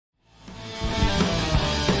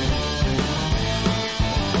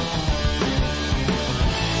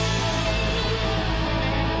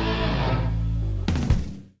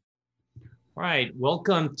All right,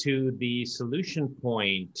 welcome to the Solution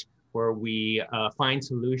Point, where we find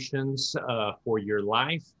solutions for your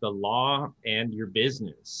life, the law, and your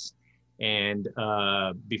business. And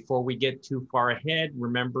before we get too far ahead,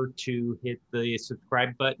 remember to hit the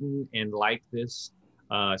subscribe button and like this,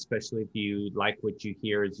 especially if you like what you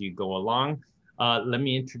hear as you go along. Let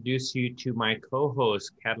me introduce you to my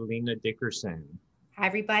co-host, Catalina Dickerson. Hi,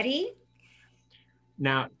 everybody.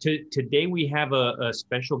 Now, today we have a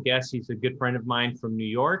special guest. He's a good friend of mine from New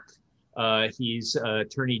York. He's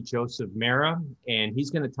Attorney Joseph Marra, and he's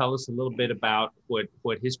going to tell us a little bit about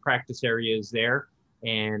what his practice area is there,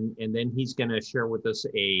 and then he's going to share with us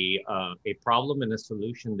a problem and a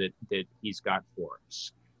solution that he's got for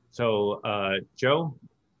us. So, Joe,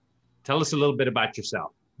 tell us a little bit about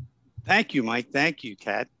yourself. Thank you, Mike. Thank you,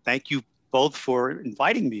 Kat. Thank you both for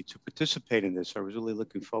inviting me to participate in this. I was really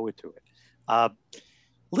looking forward to it.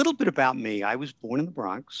 A little bit about me. I was born in the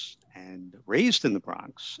Bronx and raised in the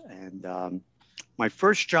Bronx. And my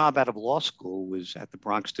first job out of law school was at the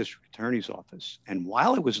Bronx District Attorney's Office. And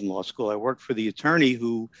while I was in law school, I worked for the attorney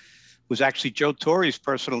who was actually Joe Torre's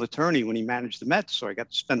personal attorney when he managed the Mets. So I got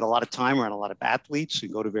to spend a lot of time around a lot of athletes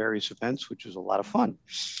and go to various events, which was a lot of fun.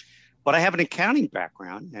 But I have an accounting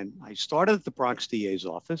background, and I started at the Bronx DA's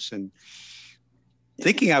office, and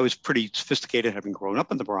thinking I was pretty sophisticated, having grown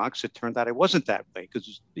up in the Bronx, it turned out I wasn't that way,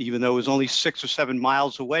 because even though it was only 6 or 7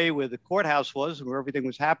 miles away where the courthouse was and where everything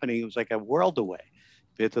was happening, it was like a world away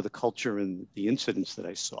compared to the culture and the incidents that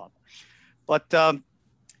I saw. But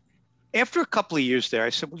after a couple of years there, I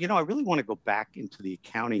said, well, I really want to go back into the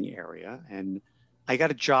accounting area. And I got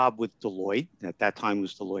a job with Deloitte. At that time it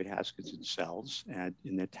was Deloitte Haskins and Sells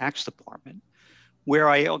in their tax department, where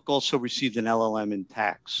I also received an LLM in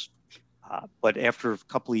tax. But after a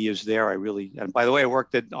couple of years there, and by the way, I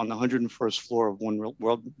worked on the 101st floor of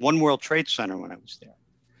One World Trade Center when I was there.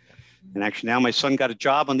 And actually now my son got a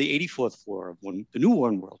job on the 84th floor of the new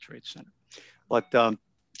One World Trade Center. But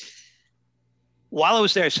while I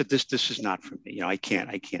was there, I said, this is not for me. I can't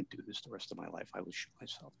do this the rest of my life. I will shoot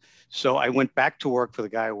myself. So I went back to work for the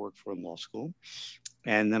guy I worked for in law school.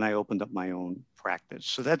 And then I opened up my own practice.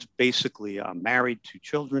 So that's basically, I'm married, 2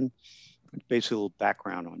 children. Basically a little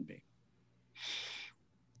background on me.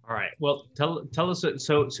 All right. Well, tell us.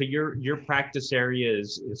 So your practice area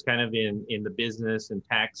is kind of in the business and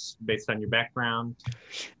tax based on your background.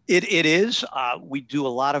 It is. We do a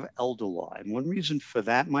lot of elder law, and one reason for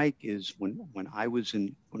that, Mike, is when I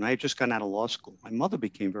had just gotten out of law school, my mother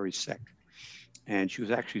became very sick, and she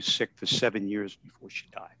was actually sick for 7 years before she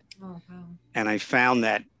died. Oh, wow. And I found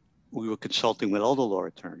that we were consulting with elder law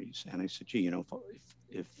attorneys, and I said, gee,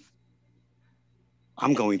 if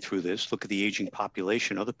I'm going through this, look at the aging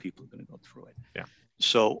population, other people are going to go through it. Yeah.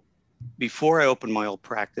 So before I opened my old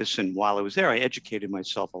practice, and while I was there, I educated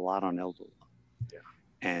myself a lot on elder law. Yeah.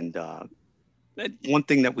 And one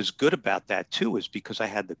thing that was good about that too is because I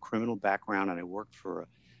had the criminal background and I worked for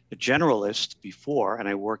a generalist before, and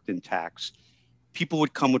I worked in tax, people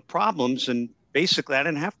would come with problems, and basically I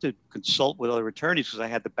didn't have to consult with other attorneys because I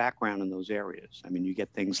had the background in those areas. I mean, you get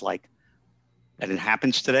things like, and it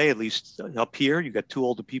happens today, at least up here, you got 2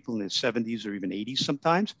 older people in their 70s or even 80s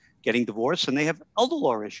sometimes getting divorced, and they have elder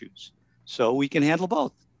law issues. So we can handle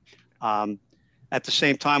both at the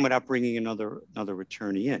same time without bringing another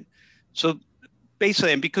attorney in. So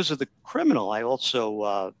basically, and because of the criminal, I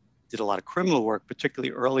also did a lot of criminal work,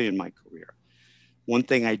 particularly early in my career. One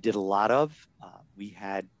thing I did a lot of, we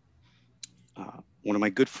had one of my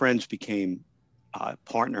good friends became a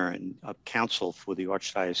partner and a counsel for the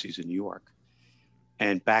Archdiocese of New York.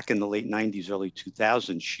 And back in the late 90s, early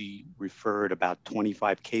 2000s, she referred about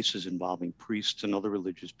 25 cases involving priests and other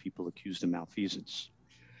religious people accused of malfeasance.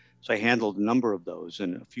 So I handled a number of those,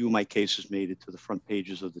 and a few of my cases made it to the front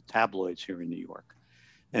pages of the tabloids here in New York.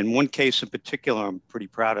 And one case in particular I'm pretty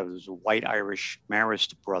proud of is a white Irish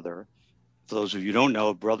Marist brother. For those of you who don't know,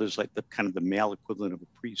 a brother's like the kind of the male equivalent of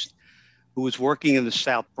a priest, who was working in the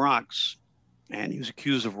South Bronx, and he was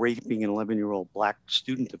accused of raping an 11-year-old Black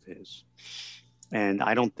student of his. And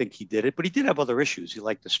I don't think he did it, but he did have other issues. He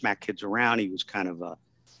liked to smack kids around. He was kind of a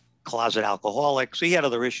closet alcoholic. So he had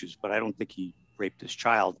other issues, but I don't think he raped his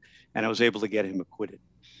child. And I was able to get him acquitted.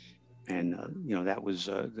 And, that was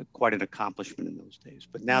quite an accomplishment in those days.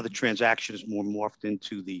 But now the transaction is more morphed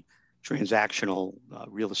into the transactional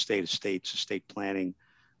real estate, estates, estate planning,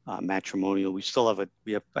 matrimonial.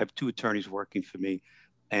 I have 2 attorneys working for me,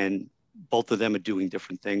 and both of them are doing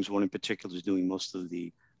different things. One in particular is doing most of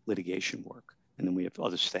the litigation work. And then we have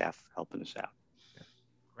other staff helping us out.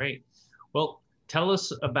 Great. Well, tell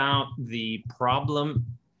us about the problem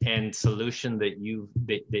and solution that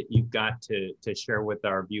you've got to share with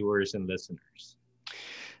our viewers and listeners?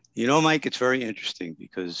 You know, Mike, it's very interesting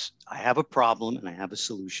because I have a problem and I have a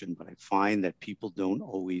solution, but I find that people don't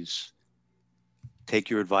always take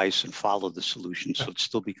your advice and follow the solution, so it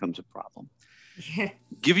still becomes a problem. Yeah.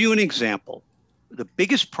 Give you an example. The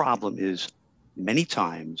biggest problem is many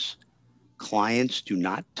times clients do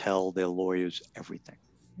not tell their lawyers everything.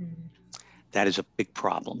 Mm-hmm. That is a big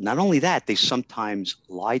problem. Not only that, they sometimes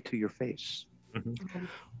lie to your face. Mm-hmm.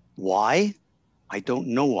 Why? I don't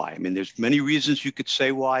know why. I mean, there's many reasons you could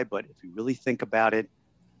say why, but if you really think about it,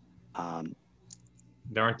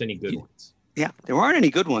 there aren't any good ones. Yeah, there aren't any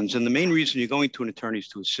good ones. And the main reason you're going to an attorney is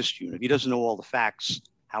to assist you. And if he doesn't know all the facts,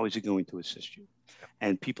 how is he going to assist you?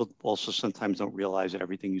 And people also sometimes don't realize that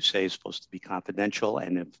everything you say is supposed to be confidential.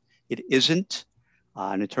 And if it isn't,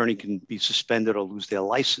 an attorney can be suspended or lose their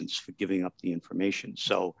license for giving up the information.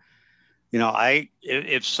 So, you know,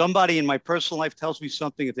 if somebody in my personal life tells me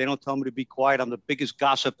something, if they don't tell me to be quiet, I'm the biggest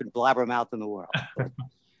gossip and blabbermouth in the world. But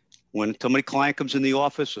when somebody client comes in the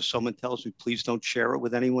office or someone tells me, please don't share it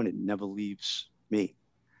with anyone, it never leaves me.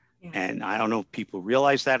 Yeah. And I don't know if people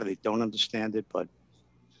realize that or they don't understand it, but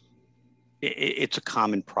it's a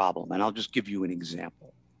common problem. And I'll just give you an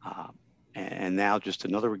example. And now just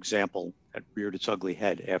another example that reared its ugly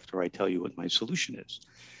head after I tell you what my solution is.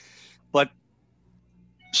 But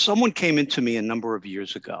someone came into me a number of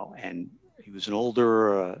years ago, and he was an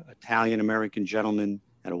older Italian-American gentleman,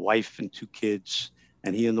 had a wife and 2 kids,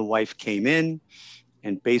 and he and the wife came in,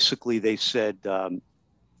 and basically they said,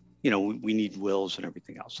 you know, we need wills and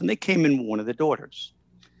everything else. And they came in with one of the daughters.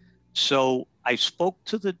 So I spoke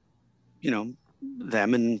to them,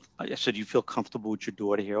 and I said, you feel comfortable with your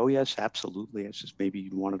daughter here? Oh, yes, absolutely. I says, maybe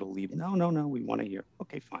you wanted to leave. No, we want to hear.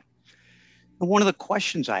 Okay, fine. And one of the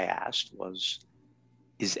questions I asked was,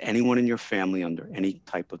 is anyone in your family under any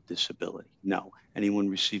type of disability? No. Anyone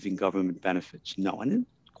receiving government benefits? No. And then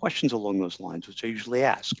questions along those lines, which I usually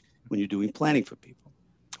ask when you're doing planning for people.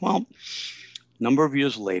 Well, a number of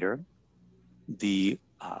years later, the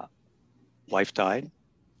wife died,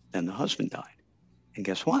 then the husband died. And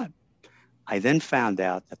guess what? I then found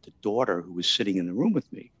out that the daughter who was sitting in the room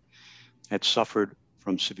with me had suffered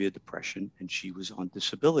from severe depression, and she was on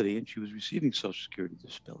disability, and she was receiving Social Security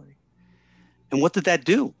disability. And what did that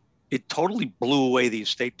do? It totally blew away the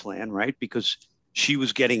estate plan, right? Because she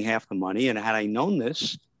was getting half the money. And had I known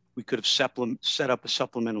this, we could have set up a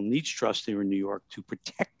supplemental needs trust here in New York to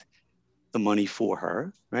protect the money for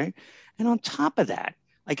her, right? And on top of that,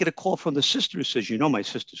 I get a call from the sister who says, you know, my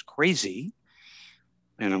sister's crazy.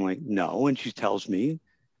 And I'm like, no. And she tells me,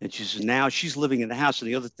 and she says, now she's living in the house. And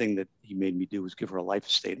the other thing that he made me do was give her a life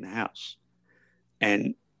estate in the house.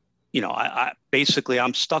 And, you know, I basically,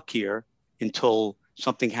 I'm stuck here until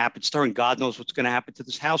something happens to her, and God knows what's going to happen to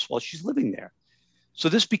this house while she's living there. So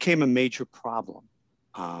this became a major problem.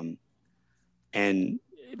 And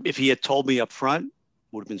if he had told me up front, it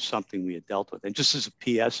would have been something we had dealt with. And just as a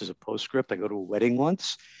PS, as a postscript, I go to a wedding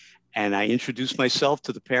once, and I introduced myself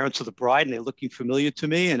to the parents of the bride, and they're looking familiar to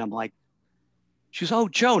me. And I'm like, she's, oh,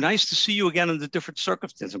 Joe, nice to see you again under different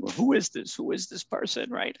circumstances. I'm going, who is this? Who is this person,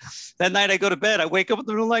 right? That night I go to bed, I wake up in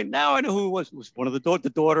the middle of the night. Now I know who it was. It was one of the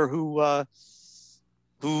daughter who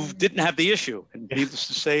didn't have the issue. And needless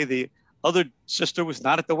to say, the other sister was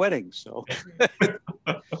not at the wedding. So,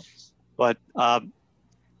 but,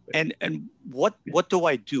 and what do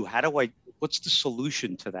I do? What's the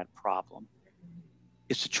solution to that problem?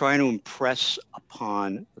 Is to try to impress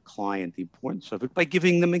upon the client the importance of it by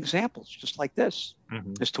giving them examples just like this,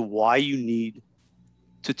 as to why you need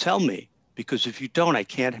to tell me, because if you don't, I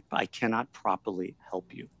cannot properly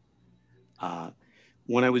help you.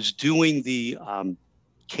 When I was doing the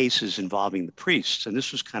cases involving the priests, and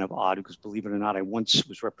this was kind of odd because, believe it or not, I once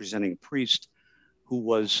was representing a priest who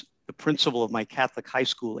was the principal of my Catholic high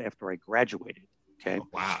school after I graduated. Okay. Oh,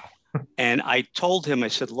 wow. And I told him, I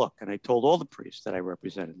said, look, and I told all the priests that I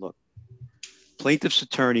represented, look, plaintiff's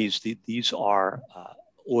attorneys, these are,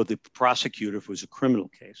 or the prosecutor, if it was a criminal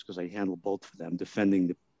case, because I handle both of them,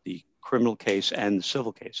 defending the criminal case and the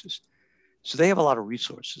civil cases. So they have a lot of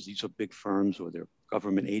resources. These are big firms or they're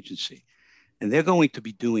government agency. And they're going to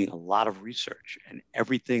be doing a lot of research, and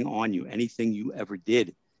everything on you, anything you ever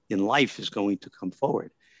did in life is going to come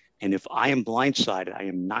forward. And if I am blindsided, I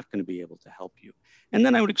am not going to be able to help you. And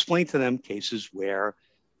then I would explain to them cases where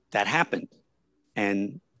that happened.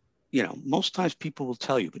 And, you know, most times people will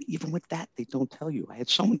tell you, but even with that, they don't tell you. I had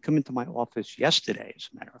someone come into my office yesterday, as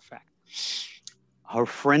a matter of fact. Her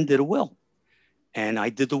friend did a will. And I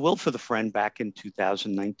did the will for the friend back in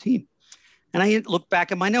 2019. And I looked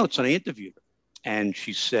back at my notes and I interviewed her. And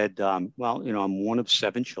she said, well, I'm one of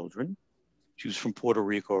 7 children. She was from Puerto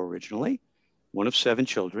Rico originally, one of 7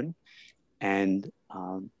 children. And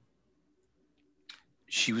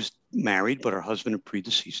she was married, but her husband had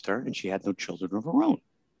predeceased her, and she had no children of her own.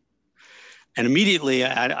 And immediately,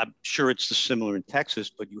 I'm sure it's similar in Texas,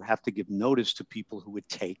 but you have to give notice to people who would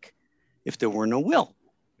take if there were no will.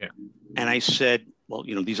 Yeah. And I said, well,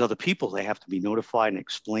 these other people, they have to be notified, and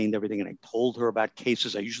explained everything. And I told her about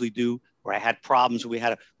cases I usually do where I had problems.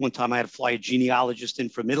 One time I had to fly a genealogist in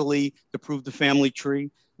from Italy to prove the family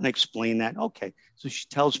tree. And I explained that. Okay. So she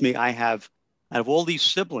tells me I have, out of all these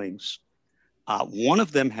siblings, one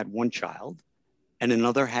of them had 1 child and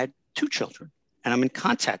another had 2 children. And I'm in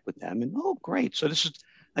contact with them. And great. So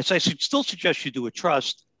I still suggest you do a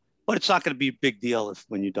trust, but it's not going to be a big deal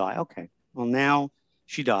when you die. Okay. Well, now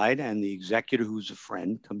she died, and the executor, who's a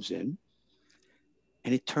friend, comes in.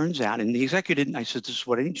 And it turns out, and the executor didn't, I said, this is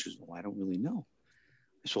what I think. She goes, well, I don't really know.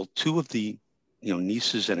 I said, well, 2 of the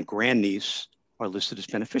nieces and a grandniece are listed as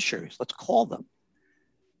beneficiaries. Let's call them.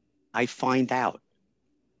 I find out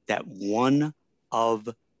that one of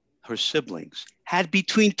her siblings had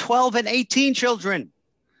between 12 and 18 children.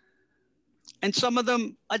 And some of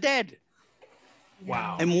them are dead.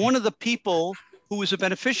 Wow. And one of the people who was a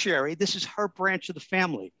beneficiary, this is her branch of the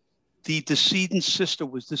family. The decedent's sister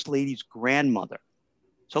was this lady's grandmother.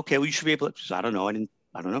 It's okay, well, you should be able to, she says, I don't know.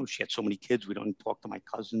 I don't know. She had so many kids. We don't talk to my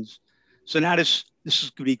cousins. So now this is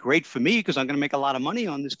going to be great for me because I'm going to make a lot of money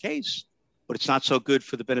on this case, but it's not so good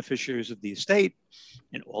for the beneficiaries of the estate.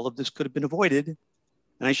 And all of this could have been avoided.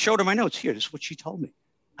 And I showed her my notes here. This is what she told me.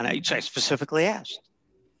 And I specifically asked,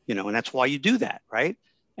 and that's why you do that, right?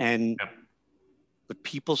 And, but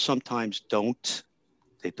people sometimes don't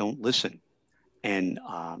listen. And,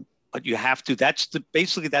 but you have to, that's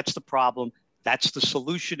the problem. That's the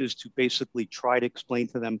solution, is to basically try to explain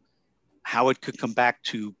to them how it could come back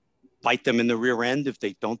to bite them in the rear end if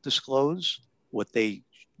they don't disclose what they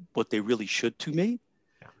really should to me.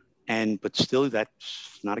 But still,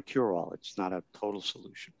 that's not a cure-all. It's not a total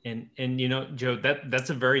solution. And Joe,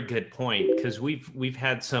 that's a very good point, because we've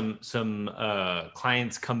had some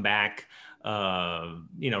clients come back,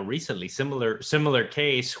 recently, similar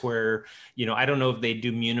case where, I don't know if they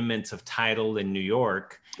do muniments of title in New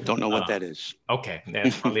York. I don't know what that is. Okay,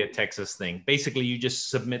 that's probably a Texas thing. Basically, you just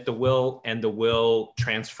submit the will, and the will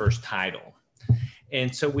transfers title.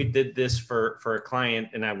 And so we did this for a client,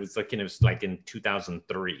 and I was looking, it was like in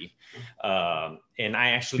 2003. And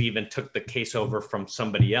I actually even took the case over from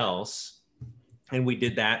somebody else, and we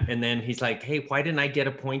did that. And then he's like, hey, why didn't I get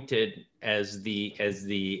appointed as the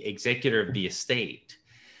executor of the estate?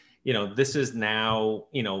 This is now,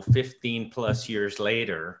 15 plus years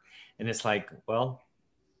later. And it's like, well,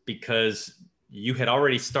 because you had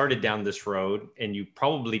already started down this road, and you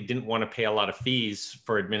probably didn't want to pay a lot of fees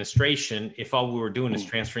for administration if all we were doing is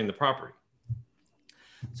transferring the property.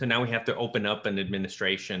 So now we have to open up an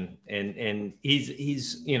administration, and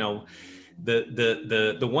he's the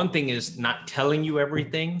one thing is not telling you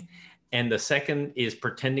everything, and the second is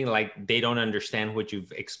pretending like they don't understand what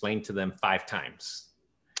you've explained to them 5 times.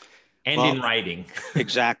 And in writing.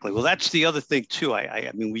 Exactly. Well, that's the other thing too. I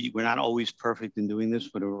mean, we're not always perfect in doing this.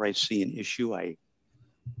 Whenever I see an issue, I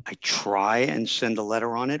try and send a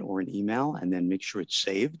letter on it or an email, and then make sure it's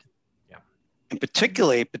saved. Yeah. And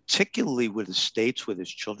particularly with estates where there's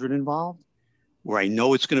children involved, where I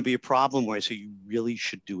know it's going to be a problem, where I say you really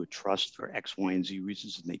should do a trust for X, Y, and Z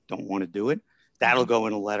reasons, and they don't want to do it. That'll go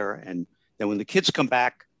in a letter, and then when the kids come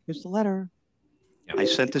back, here's the letter. I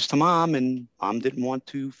sent this to mom, and mom didn't want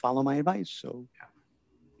to follow my advice. So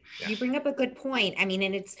you bring up a good point. I mean,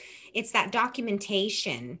 and it's that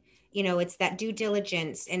documentation, it's that due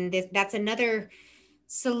diligence, and that's another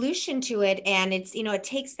solution to it. And it's, it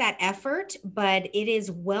takes that effort, but it is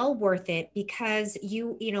well worth it, because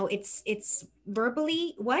it's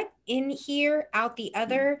verbally in here, out the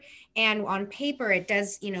other, and on paper it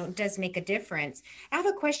does make a difference. I have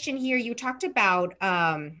a question here. You talked about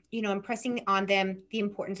impressing on them the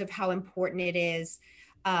importance of how important it is,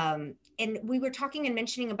 and we were talking and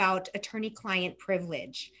mentioning about attorney-client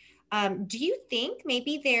privilege. Do you think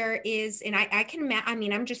maybe there is, and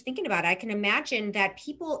I'm just thinking about it, I can imagine that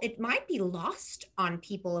it might be lost on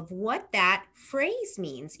people of what that phrase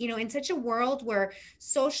means, in such a world where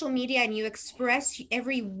social media, and you express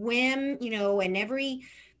every whim, and every,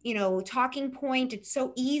 talking point, it's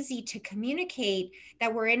so easy to communicate,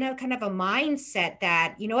 that we're in a kind of a mindset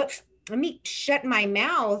that, let me shut my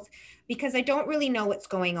mouth because I don't really know what's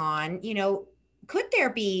going on. Could there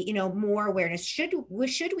be, more awareness? Should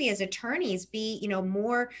we as attorneys be,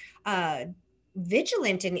 more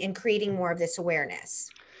vigilant in creating more of this awareness?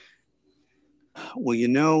 Well, you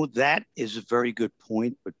know, that is a very good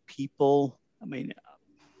point, but people, I mean,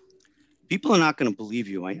 people are not going to believe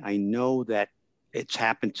you. I know that it's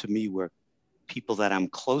happened to me where people that I'm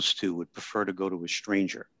close to would prefer to go to a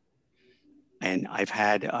stranger. And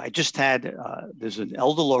I just had, there's an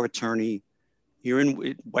elder law attorney here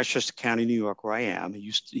in Westchester County, New York, where I am.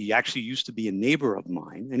 He actually used to be a neighbor of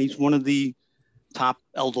mine, and he's one of the top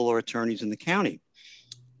elder law attorneys in the county.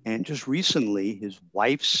 And just recently, his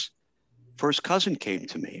wife's first cousin came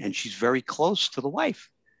to me, and she's very close to the wife.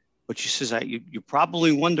 But she says, you're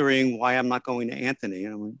probably wondering why I'm not going to Anthony.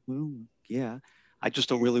 And I'm like, well, yeah, I just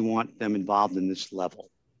don't really want them involved in this level.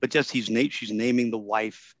 But just she's naming the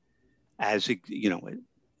wife as, you know,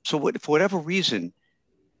 so for whatever reason,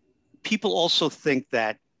 people also think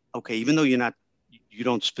that, okay, even though you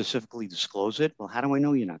don't specifically disclose it, well, how do I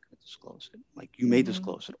know you're not going to disclose it? Like, you may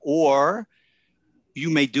disclose it, or you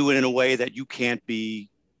may do it in a way that you can't be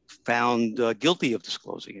found guilty of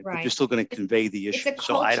disclosing it, but you're still going to convey the issue.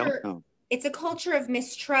 So I don't know. It's a culture of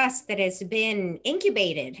mistrust that has been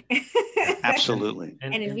incubated. Absolutely.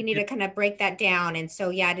 And we need to kind of break that down. And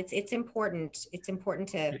so, yeah, it's important. It's important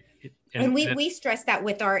to, and we stress that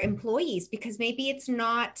with our employees, because maybe it's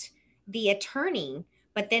not the attorney,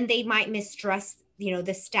 but then they might mistrust, you know,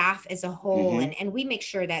 the staff as a whole. And we make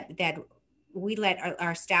sure that we let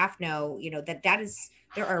our staff know, you know, that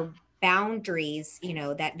there are boundaries, you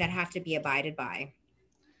know, that have to be abided by.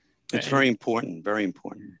 It's very important, very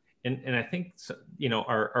important. And I think, you know,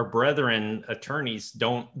 our brethren attorneys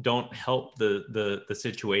don't help the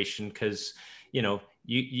situation, because, you know,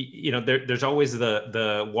 you know, there's always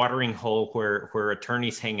the watering hole where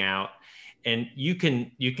attorneys hang out, and you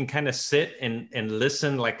can kind of sit and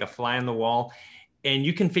listen like a fly on the wall, and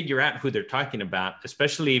you can figure out who they're talking about,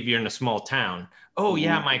 especially if you're in a small town. Oh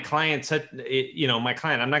yeah, my client said, you know, my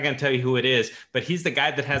client, I'm not going to tell you who it is, but he's the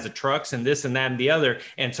guy that has the trucks and this and that and the other.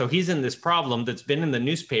 And so he's in this problem that's been in the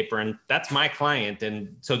newspaper, and that's my client.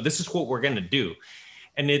 And so this is what we're going to do.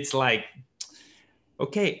 And it's like,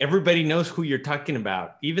 okay, everybody knows who you're talking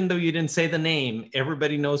about. Even though you didn't say the name,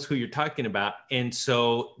 everybody knows who you're talking about. And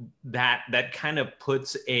so that kind of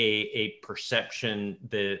puts a perception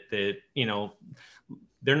that, you know,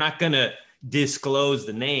 they're not going to disclose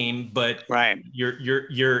the name, but your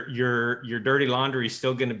dirty laundry is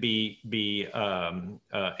still going to be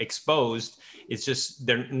exposed. It's just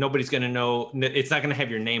nobody's going to know. It's not going to have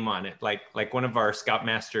your name on it. Like one of our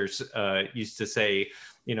scoutmasters used to say,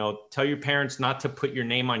 you know, tell your parents not to put your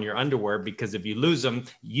name on your underwear, because if you lose them,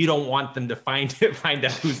 you don't want them to find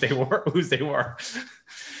out who they were.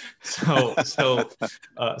 So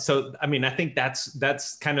I mean, I think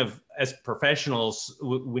that's kind of, as professionals,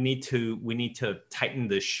 we need to tighten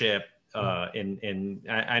the ship. And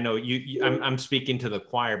I know I'm speaking to the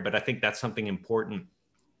choir, but I think that's something important.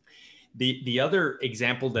 The other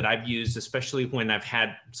example that I've used, especially when I've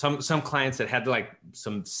had some clients that had like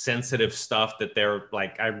some sensitive stuff that they're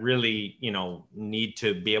like, I really, you know, need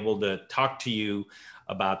to be able to talk to you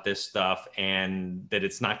about this stuff, and that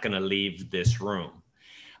it's not going to leave this room.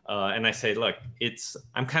 And I say, look,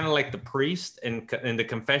 I'm kind of like the priest in the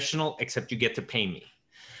confessional, except you get to pay me.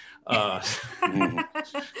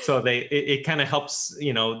 So it kind of helps,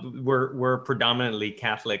 you know, we're predominantly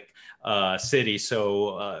Catholic city,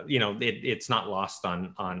 so you know, it's not lost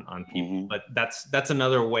on people. But that's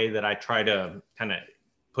another way that I try to kind of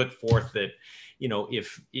put forth that, you know,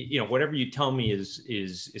 if, you know, whatever you tell me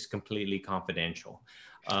is completely confidential.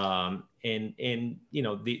 And you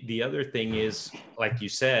know, the other thing is, like you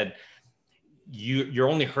said, you're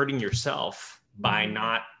only hurting yourself by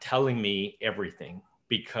not telling me everything,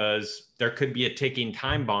 because there could be a ticking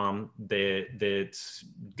time bomb that's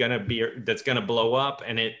gonna blow up,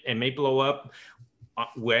 and it may blow up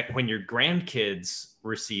when your grandkids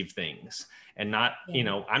receive things, and not, you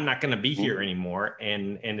know, I'm not going to be here anymore,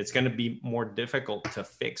 and it's going to be more difficult to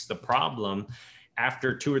fix the problem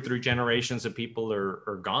after 2 or 3 generations of people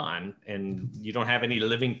are gone, and you don't have any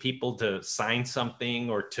living people to sign something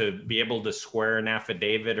or to be able to swear an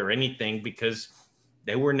affidavit or anything, because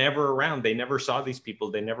they were never around. They never saw these people.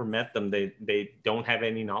 They never met them. They don't have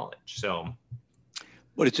any knowledge. So,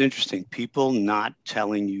 but it's interesting. People not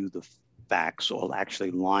telling you the facts or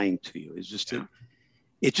actually lying to you is just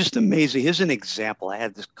it's just amazing. Here's an example. I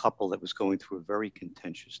had this couple that was going through a very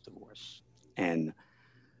contentious divorce, and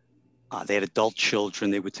they had adult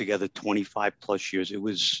children. They were together 25 plus years. It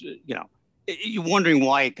was, you know, you're wondering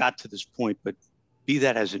why it got to this point, but be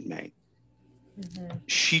that as it may,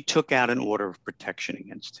 she took out an order of protection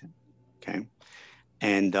against him. Okay.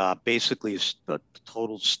 And basically a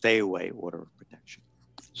total stay away order of protection.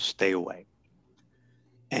 Stay away.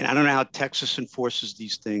 And I don't know how Texas enforces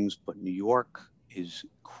these things, but New York, is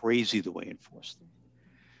crazy the way he enforced them.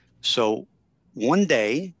 So one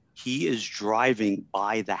day he is driving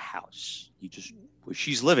by the house. Where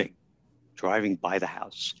she's living, driving by the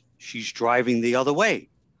house. She's driving the other way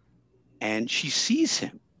and she sees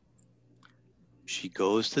him. She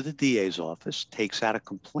goes to the DA's office, takes out a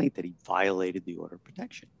complaint that he violated the order of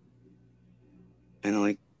protection. And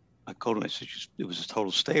I told him, I said, it was a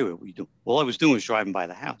total stay away. What are you doing? All I was doing was driving by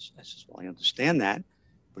the house. I said, well, I understand that,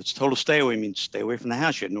 but it's total stay away. I mean, stay away from the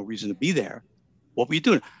house. You had no reason to be there. What were you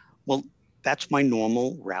doing? Well, that's my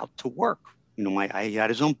normal route to work. You know, he had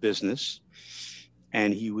his own business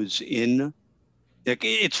and he was in,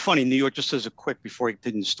 it's funny, New York, just as a quick, before I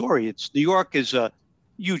did the story, New York is a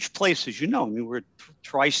huge place, as you know. I mean, we're a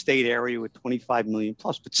tri-state area with 25 million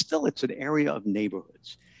plus, but still it's an area of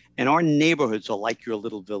neighborhoods. And our neighborhoods are like your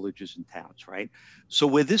little villages and towns, right? So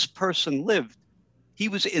where this person lived, he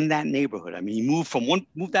was in that neighborhood. I mean, he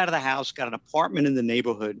moved out of the house, got an apartment in the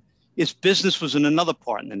neighborhood. His business was in another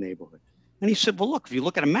part in the neighborhood. And he said, well, look, if you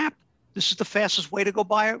look at a map, this is the fastest way to go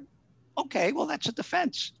by it. Okay, well, that's a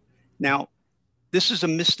defense. Now, this is a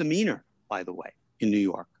misdemeanor, by the way, in New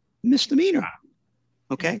York. Misdemeanor.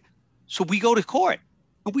 Okay? So we go to court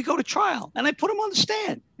and we go to trial and I put him on the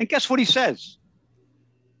stand. And guess what he says?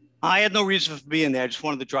 I had no reason for being there. I just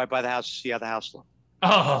wanted to drive by the house to see how the house looked.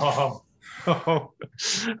 Oh.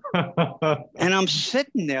 And I'm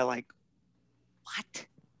sitting there like, what?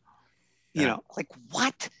 You know, like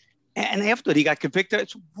what? And after he got convicted, I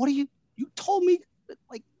said, what are you told me,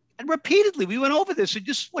 like, and repeatedly, we went over this and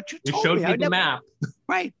just what you told me. You showed me the map.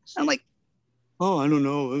 Right. I'm like, oh, I don't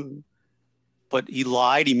know. But he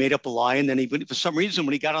lied. He made up a lie. And then for some reason,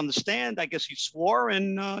 when he got on the stand, I guess he swore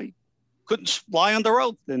and he couldn't lie under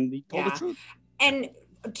oath. And he told the truth. And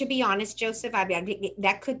to be honest, Joseph, I mean,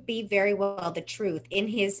 that could be very well the truth. In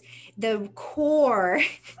the core,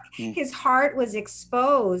 his heart was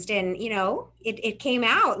exposed and, you know, it came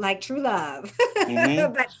out like true love.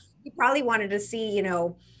 But he probably wanted to see, you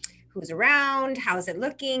know, who's around, how's it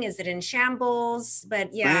looking, is it in shambles?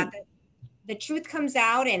 But yeah, the truth comes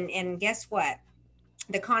out and guess what?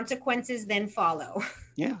 The consequences then follow.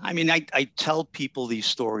 Yeah, I mean, I tell people these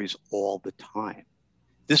stories all the time.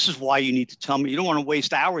 This is why you need to tell me. You don't want to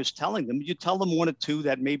waste hours telling them. You tell them one or two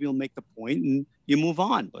that maybe will make the point and you move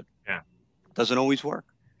on, but it doesn't always work.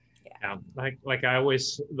 Yeah, like I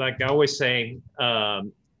always say,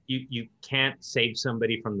 you can't save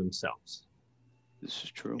somebody from themselves. This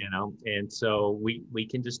is true. You know, and so we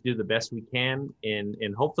can just do the best we can,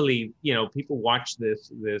 and hopefully, you know, people watch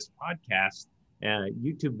this podcast,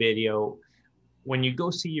 YouTube video. When you go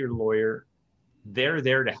see your lawyer, they're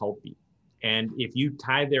there to help you. And if you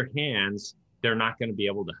tie their hands, they're not going to be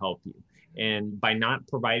able to help you. And by not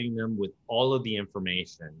providing them with all of the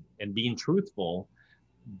information and being truthful,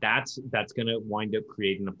 that's going to wind up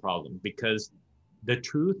creating a problem, because the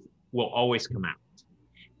truth will always come out.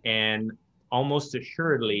 And almost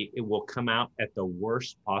assuredly, it will come out at the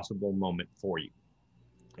worst possible moment for you.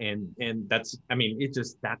 And that's, I mean,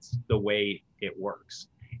 that's the way it works.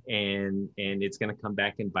 And it's going to come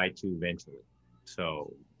back and bite you eventually.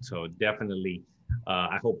 So definitely,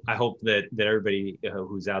 I hope that everybody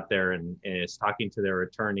who's out there and is talking to their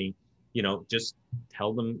attorney, you know, just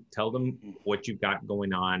tell them what you've got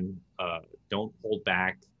going on. Don't hold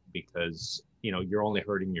back, because, you know, you're only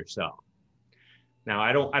hurting yourself. Now,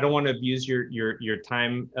 I don't want to abuse your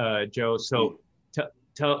time, Joe. So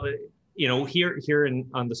tell you know, here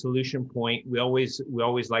on the Solution Point, we always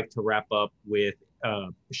like to wrap up with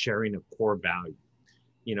sharing a core value.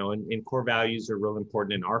 You know, and core values are real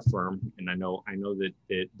important in our firm, and I know that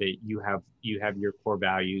you have your core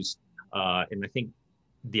values, and I think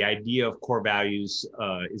the idea of core values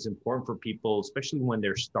is important for people, especially when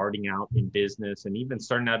they're starting out in business and even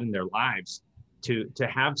starting out in their lives, to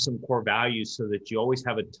have some core values, so that you always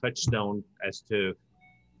have a touchstone as to,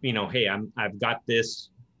 you know, hey, I've got this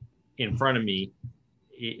in front of me.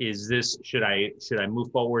 Is this, should I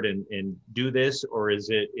move forward and do this, or is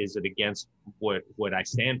it against what I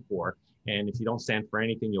stand for? And if you don't stand for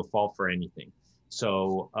anything, you'll fall for anything.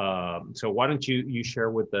 So why don't you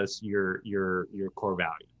share with us your core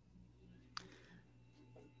value?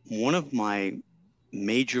 One of my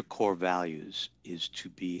major core values is to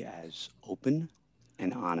be as open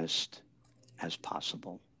and honest as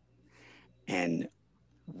possible. And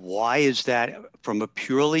why is that? From a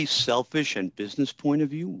purely selfish and business point of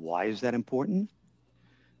view, why is that important?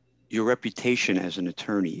 Your reputation as an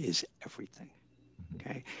attorney is everything,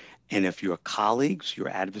 okay? And if your colleagues, your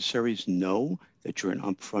adversaries know that you're an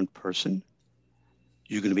upfront person,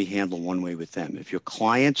 you're going to be handled one way with them. If your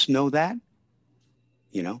clients know that,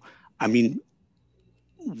 you know, I mean,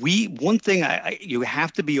 one thing you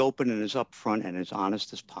have to be open and as upfront and as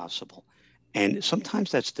honest as possible. And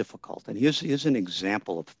sometimes that's difficult. And here's an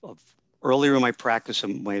example of earlier in my practice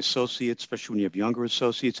and my associates, especially when you have younger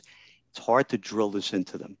associates, it's hard to drill this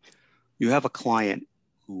into them. You have a client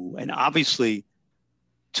who, and obviously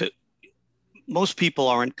most people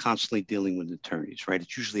aren't constantly dealing with attorneys, right?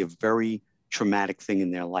 It's usually a very traumatic thing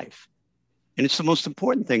in their life. And it's the most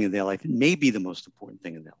important thing in their life. It may be the most important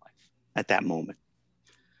thing in their life at that moment.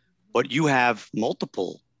 But you have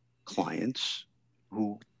multiple clients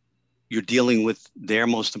who you're dealing with their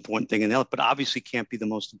most important thing in their life, but obviously can't be the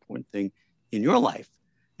most important thing in your life.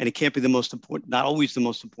 And it can't be the most important, not always the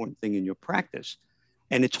most important thing in your practice.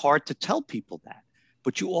 And it's hard to tell people that,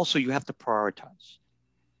 but you have to prioritize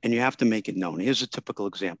and you have to make it known. Here's a typical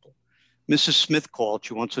example. Mrs. Smith called,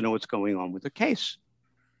 she wants to know what's going on with her case.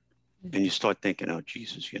 And you start thinking, oh,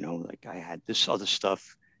 Jesus, like I had this other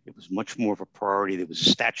stuff. It was much more of a priority. There was a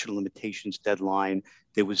statute of limitations deadline.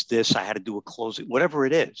 There was this, I had to do a closing, whatever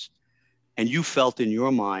it is. And you felt in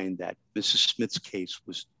your mind that Mrs. Smith's case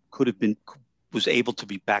was able to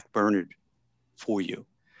be backburnered for you.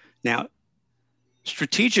 Now,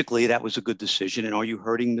 strategically, that was a good decision. And are you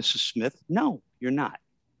hurting Mrs. Smith? No, you're not.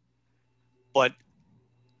 But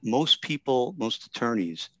most people, most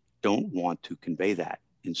attorneys don't want to convey that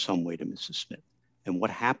in some way to Mrs. Smith. And what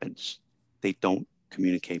happens? They don't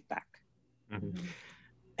communicate back. Mm-hmm.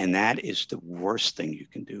 And that is the worst thing you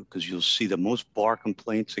can do, because you'll see the most bar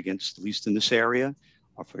complaints against, at least in this area,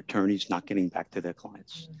 are for attorneys not getting back to their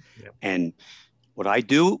clients. Mm-hmm. Yep. And what I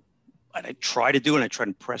do, what I try to do, and I try to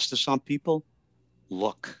impress this on people,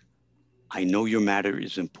 look, I know your matter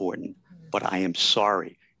is important, but I am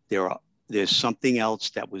sorry. There's something else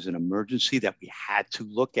that was an emergency that we had to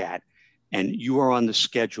look at, and you are on the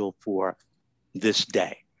schedule for this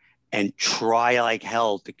day. And try like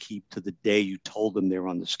hell to keep to the day you told them they're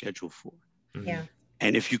on the schedule for. Yeah.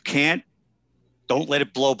 And if you can't, don't let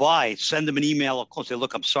it blow by. Send them an email or call. Say,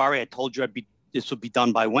 look, I'm sorry. I told you this would be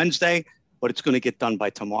done by Wednesday, but it's going to get done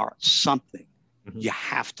by tomorrow. Something. Mm-hmm. You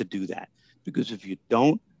have to do that, because if you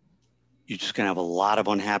don't, you're just going to have a lot of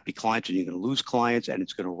unhappy clients, and you're going to lose clients, and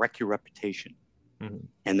it's going to wreck your reputation. Mm-hmm.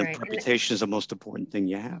 And the reputation is the most important thing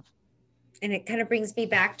you have. And it kind of brings me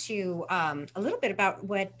back to a little bit about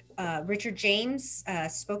what Richard James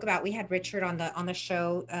spoke about. We had Richard on the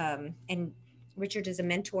show, and Richard is a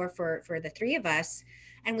mentor for the three of us.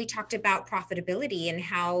 And we talked about profitability and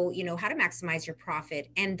how to maximize your profit.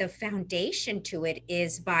 And the foundation to it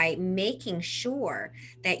is by making sure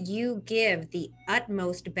that you give the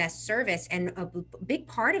utmost best service. And a big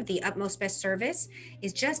part of the utmost best service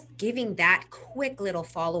is just giving that quick little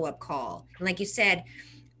follow-up call. And like you said,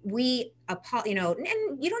 and you don't even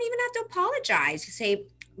have to apologize. You say,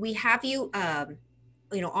 we have you,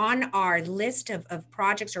 on our list of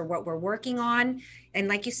projects or what we're working on. And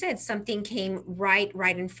like you said, something came right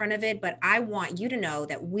in front of it, but I want you to know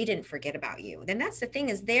that we didn't forget about you. Then that's the thing,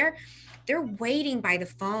 is they're waiting by the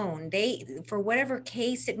phone. For whatever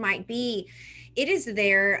case it might be, it is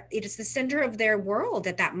the center of their world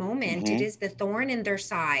at that moment. Mm-hmm. It is the thorn in their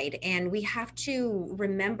side. And we have to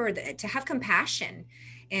remember to have compassion,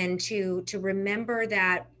 and to remember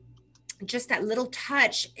that just that little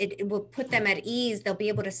touch, it will put them at ease. They'll be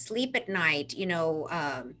able to sleep at night.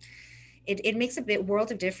 It makes a world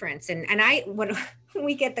of difference. And when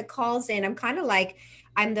we get the calls in, I'm kind of like,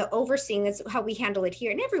 I'm the overseeing. That's how we handle it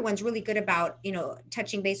here. And everyone's really good about,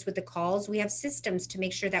 touching base with the calls. We have systems to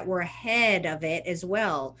make sure that we're ahead of it as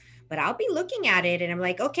well. But I'll be looking at it and I'm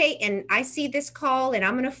like, okay, and I see this call and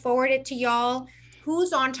I'm going to forward it to y'all.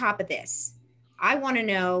 Who's on top of this? I want to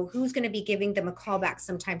know who's going to be giving them a call back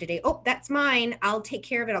sometime today. Oh, that's mine. I'll take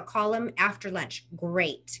care of it. I'll call them after lunch.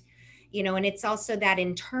 Great. And it's also that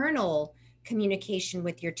internal communication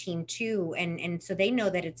with your team too. And so they know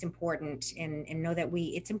that it's important, and know that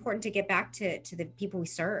it's important to get back to the people we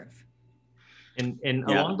serve. And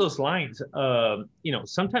along those lines,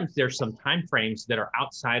 sometimes there's some time frames that are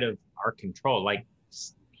outside of our control, like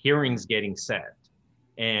hearings getting set.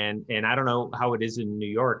 And I don't know how it is in New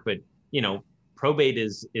York, but, probate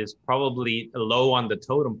is probably low on the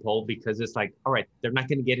totem pole, because it's like, all right, they're not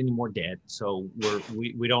going to get any more dead. So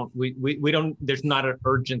we don't, there's not an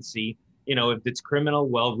urgency. If it's criminal,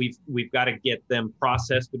 well, we've got to get them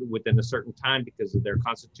processed within a certain time because of their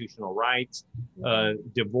constitutional rights.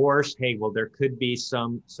 Divorce, hey, well, there could be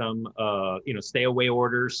some stay away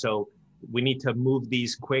orders. So we need to move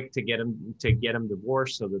these quick to get them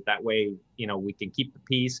divorced, so that way, we can keep the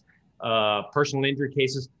peace. Personal injury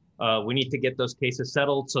cases, we need to get those cases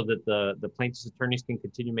settled so that the plaintiff's attorneys can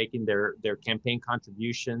continue making their campaign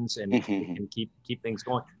contributions, and we can keep things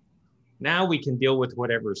going. Now we can deal with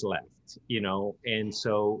whatever's left, and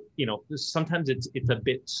so, sometimes it's a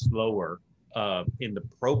bit slower in the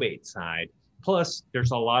probate side. Plus,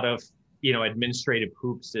 there's a lot of, administrative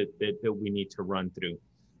hoops that we need to run through.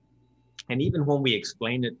 And even when we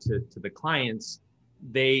explain it to the clients,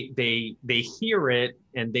 they hear it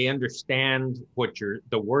and they understand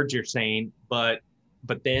the words you're saying, but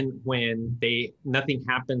then when nothing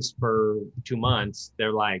happens for 2 months,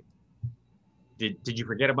 they're like, did you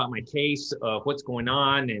forget about my case? What's going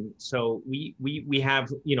on? And so we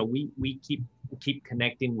have, we keep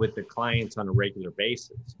connecting with the clients on a regular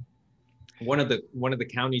basis. One of the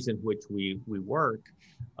counties in which we work,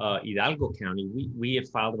 Hidalgo County, we have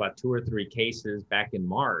filed about 2 or 3 cases back in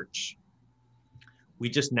March. We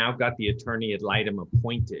just now got the attorney ad litem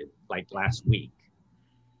appointed like last week.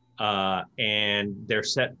 And they're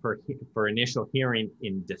set for initial hearing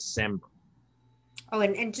in December. Oh,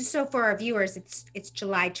 and just so for our viewers, it's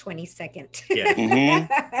July 22nd. Yeah.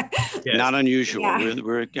 Mm-hmm. Yes. Not unusual. Yeah.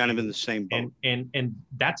 We're kind of in the same boat. And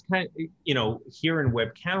that's kind of, here in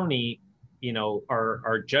Webb County,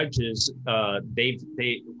 our judges,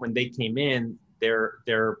 when they came in,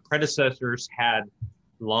 their predecessors had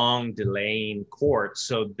long delay in court,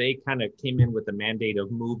 so they kind of came in with the mandate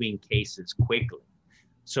of moving cases quickly.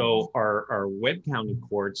 So our Webb County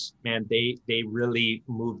courts, man, they really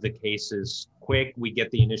move the cases quick. We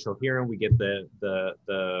get the initial hearing, we get the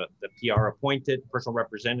PR appointed, personal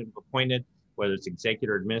representative appointed, whether it's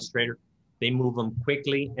executive or administrator. They move them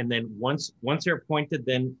quickly, and then once they're appointed,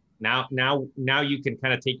 then now you can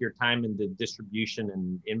kind of take your time in the distribution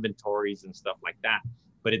and inventories and stuff like that.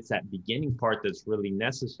 But it's that beginning part that's really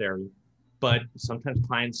necessary. But sometimes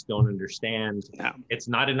clients don't understand. No. It's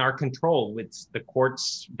not in our control. It's the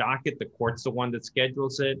court's docket. The court's the one that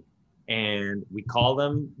schedules it. And we call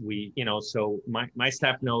them. So my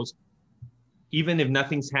staff knows, even if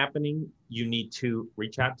nothing's happening, you need to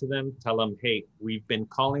reach out to them, tell them, hey, we've been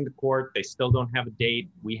calling the court. They still don't have a date.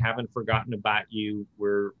 We haven't forgotten about you.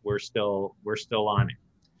 We're still on it.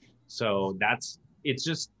 So it's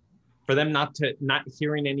just, for them not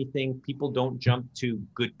hearing anything, people don't jump to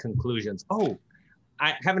good conclusions. Oh,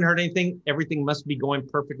 I haven't heard anything. Everything must be going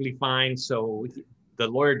perfectly fine. So the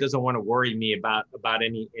lawyer doesn't want to worry me about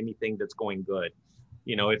anything that's going good.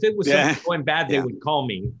 If it was something going bad, they would call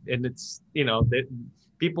me. And it's, that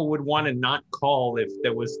people would want to not call if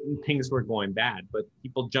things were going bad. But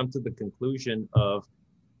people jump to the conclusion of,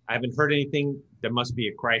 I haven't heard anything. There must be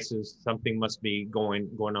a crisis. Something must be going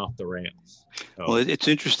off the rails. So. Well, it's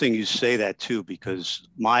interesting you say that too, because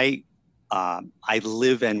I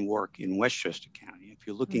live and work in Westchester County. If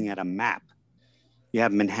you're looking at a map, you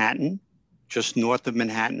have Manhattan. Just north of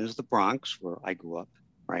Manhattan is the Bronx, where I grew up,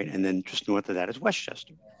 right? And then just north of that is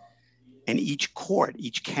Westchester. And each court,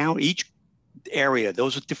 each county, each area,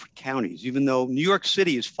 those are different counties. Even though New York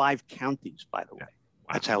City is 5 counties, by the way.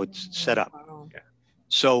 Wow. That's how it's set up. Wow. Okay.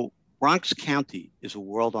 So Bronx County is a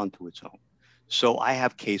world unto its own. So I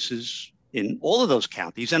have cases in all of those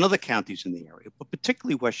counties and other counties in the area, but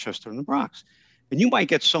particularly Westchester and the Bronx. And you might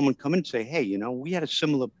get someone come in and say, hey, we had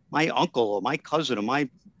my uncle or my cousin or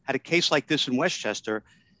had a case like this in Westchester,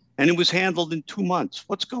 and it was handled in 2 months.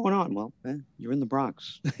 What's going on? Well, you're in the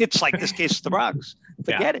Bronx. It's like this case is the Bronx.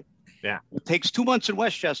 Forget it. Yeah. It takes 2 months in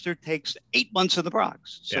Westchester, takes 8 months in the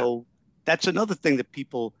Bronx. So that's another thing that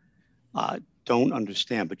people don't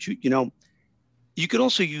understand. But you can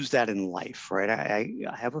also use that in life, right? I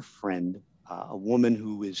have a friend, a woman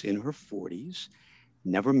who is in her 40s,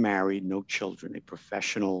 never married, no children, a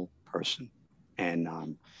professional person.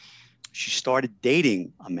 And she started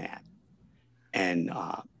dating a man and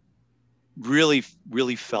really,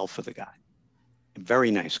 really fell for the guy. A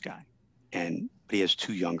very nice guy. But he has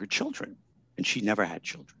 2 younger children, and she never had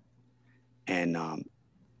children. And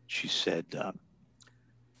she said, well,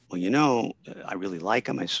 I really like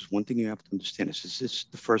him. I said, one thing you have to understand is this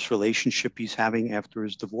the first relationship he's having after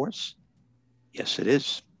his divorce? Yes, it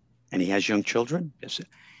is. And he has young children? Yes.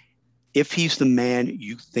 If he's the man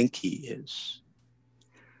you think he is,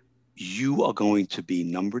 you are going to be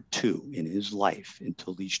number 2 in his life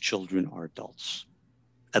until these children are adults,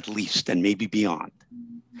 at least, and maybe beyond.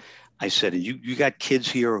 I said, and you got kids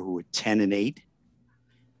here who are 10 and 8.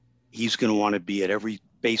 He's going to want to be at every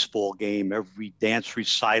baseball game, every dance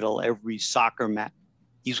recital, every soccer match.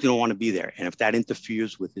 He's going to want to be there. And if that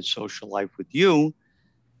interferes with his social life with you,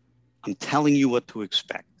 I'm telling you what to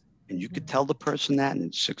expect. And you could tell the person that, and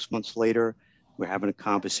then 6 months later, we're having a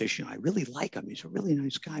conversation. I really like him. He's a really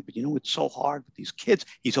nice guy, but it's so hard with these kids.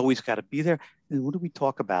 He's always got to be there. And what did we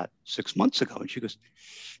talk about 6 months ago? And she goes,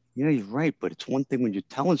 yeah, you're right. But it's one thing when you're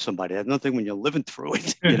telling somebody, another thing when you're living through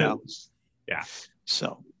it, Yeah.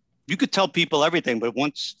 So you could tell people everything, but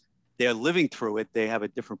once they're living through it, they have a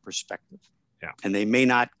different perspective. Yeah. And they may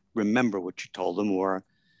not remember what you told them, or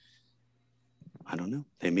I don't know,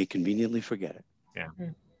 they may conveniently forget it. Yeah.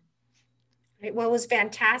 Right. Well, it was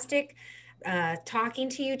fantastic talking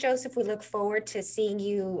to you, Joseph. We look forward to seeing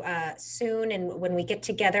you soon. And when we get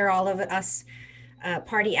together, all of us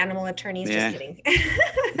party animal attorneys, Yeah. just kidding.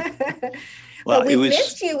 Well, But we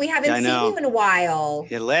missed you. We haven't seen you in a while.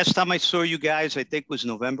 Yeah, last time I saw you guys, I think was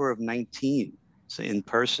November of 19, so in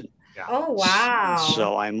person. Yeah. Oh, wow.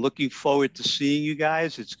 So I'm looking forward to seeing you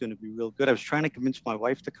guys. It's going to be real good. I was trying to convince my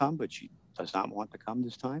wife to come, but she does not want to come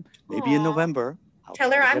this time. Maybe in November.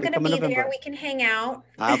 Tell her I'm going to be there. We can hang out.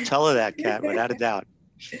 I'll tell her that, Kat, without a doubt.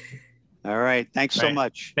 All right. Thanks so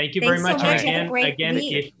much. Thank you very much. So much. And again,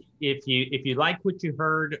 if you like what you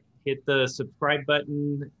heard, hit the subscribe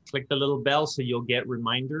button, click the little bell so you'll get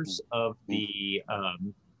reminders of the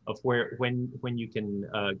of when you can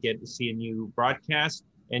get to see a new broadcast.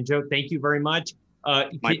 And Joe, thank you very much.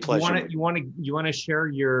 My pleasure. You want to share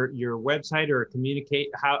your website or communicate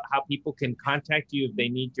how people can contact you if they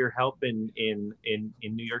need your help in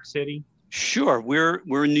New York City? Sure.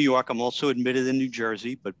 We're in New York. I'm also admitted in New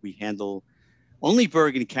Jersey, but we handle only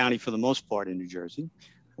Bergen County for the most part in New Jersey,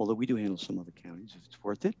 although we do handle some other counties if it's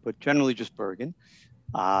worth it, but generally just Bergen.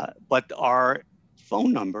 But our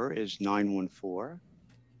phone number is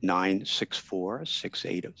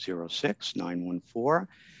 914-964-6806,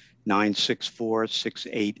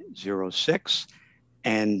 914-964-6806.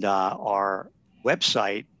 And our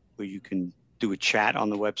website, where you can do a chat on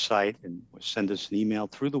the website and send us an email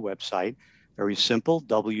through the website, very simple,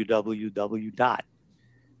 www.marra,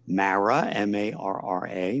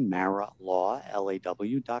 M-A-R-R-A, marralaw,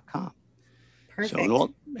 L-A-W.com. Perfect.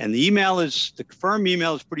 So, and the email is, the firm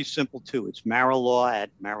email is pretty simple too. It's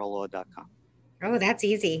marralaw@marralaw.com. Oh, that's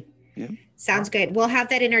easy. Yeah. Sounds good. We'll have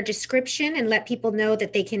that in our description and let people know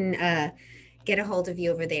that they can get a hold of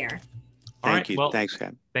you over there. Thank you. Well, thanks,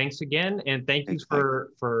 Kat. Thanks again, and thanks for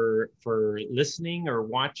listening or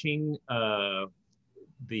watching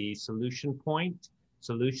the Solution Point,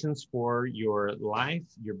 solutions for your life,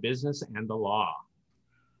 your business, and the law.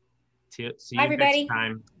 See you Bye, everybody. next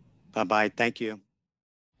time. Bye-bye. Thank you.